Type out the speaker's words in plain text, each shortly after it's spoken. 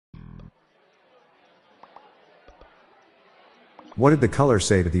What did the color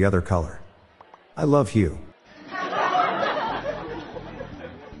say to the other color? I love Hugh.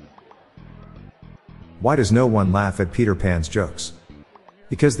 Why does no one laugh at Peter Pan's jokes?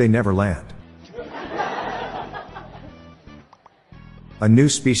 Because they never land. A new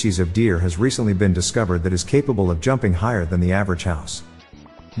species of deer has recently been discovered that is capable of jumping higher than the average house.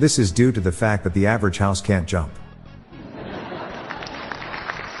 This is due to the fact that the average house can't jump.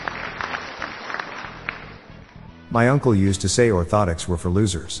 My uncle used to say orthotics were for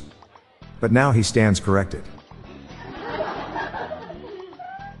losers. But now he stands corrected.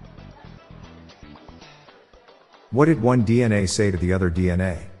 What did one DNA say to the other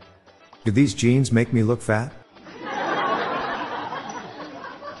DNA? Do these genes make me look fat?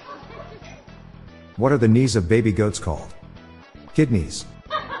 What are the knees of baby goats called? Kidneys.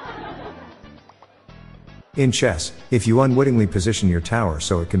 In chess, if you unwittingly position your tower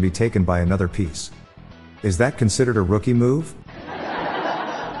so it can be taken by another piece, is that considered a rookie move?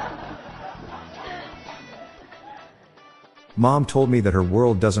 Mom told me that her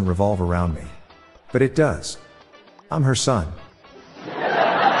world doesn't revolve around me. But it does. I'm her son.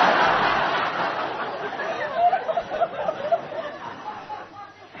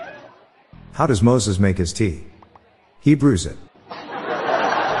 How does Moses make his tea? He brews it.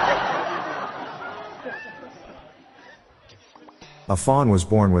 A fawn was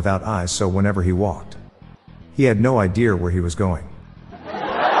born without eyes, so whenever he walked, he had no idea where he was going.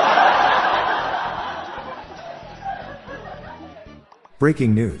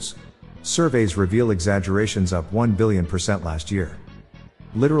 Breaking news. Surveys reveal exaggerations up 1 billion% last year.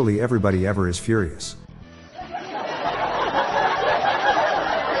 Literally everybody ever is furious.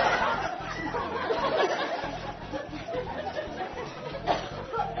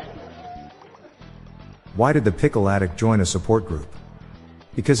 Why did the pickle addict join a support group?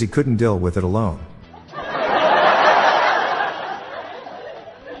 Because he couldn't deal with it alone.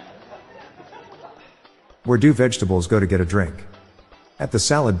 Where do vegetables go to get a drink? At the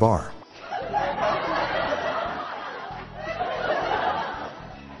salad bar.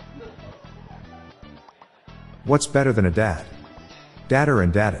 What's better than a dad? Dadder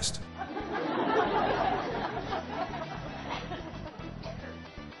and daddest.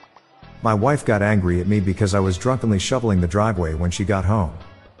 My wife got angry at me because I was drunkenly shoveling the driveway when she got home.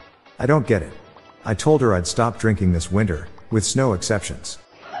 I don't get it. I told her I'd stop drinking this winter, with snow exceptions.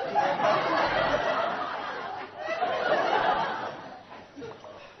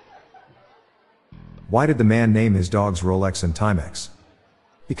 Why did the man name his dogs Rolex and Timex?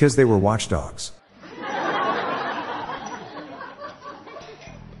 Because they were watchdogs.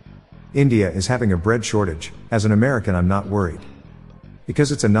 India is having a bread shortage. As an American, I'm not worried.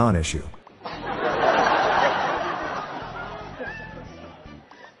 Because it's a non-issue.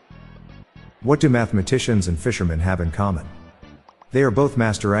 What do mathematicians and fishermen have in common? They are both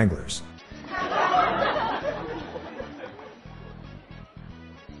master anglers.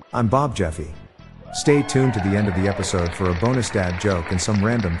 I'm Bob Jeffy. Stay tuned to the end of the episode for a bonus dad joke and some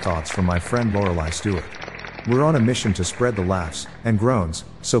random thoughts from my friend Lorelei Stewart. We're on a mission to spread the laughs and groans,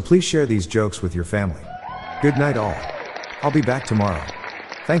 so please share these jokes with your family. Good night all. I'll be back tomorrow.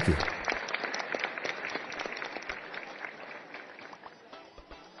 Thank you.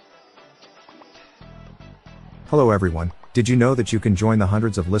 Hello everyone. Did you know that you can join the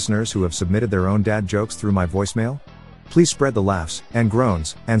hundreds of listeners who have submitted their own dad jokes through my voicemail? Please spread the laughs and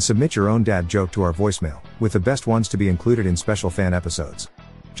groans and submit your own dad joke to our voicemail, with the best ones to be included in special fan episodes.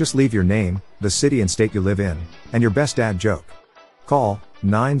 Just leave your name, the city and state you live in, and your best dad joke. Call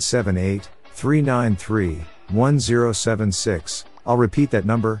 978-393-1076. I'll repeat that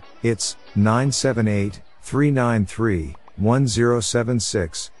number. It's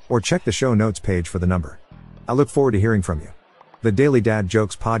 978-393-1076, or check the show notes page for the number. I look forward to hearing from you. The Daily Dad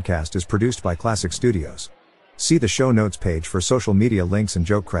Jokes podcast is produced by Classic Studios. See the show notes page for social media links and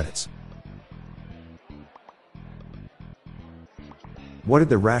joke credits. What did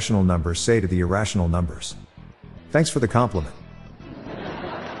the rational numbers say to the irrational numbers? Thanks for the compliment.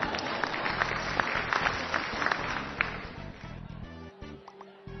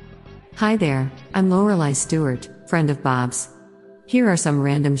 Hi there, I'm Lorelei Stewart, friend of Bob's. Here are some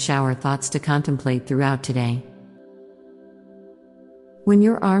random shower thoughts to contemplate throughout today. When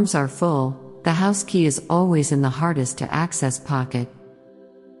your arms are full, the house key is always in the hardest to access pocket.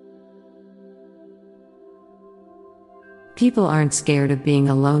 People aren't scared of being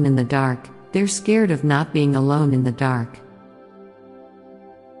alone in the dark, they're scared of not being alone in the dark.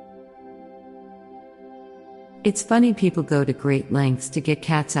 It's funny people go to great lengths to get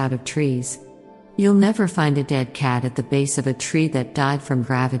cats out of trees. You'll never find a dead cat at the base of a tree that died from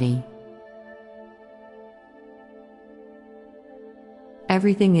gravity.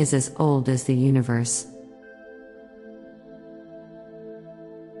 Everything is as old as the universe.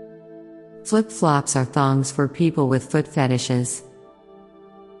 Flip-flops are thongs for people with foot fetishes.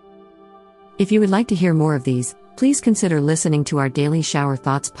 If you would like to hear more of these, please consider listening to our Daily Shower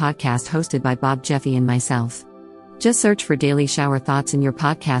Thoughts podcast hosted by Bob Jeffy and myself. Just search for Daily Shower Thoughts in your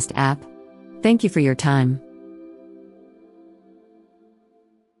podcast app. Thank you for your time.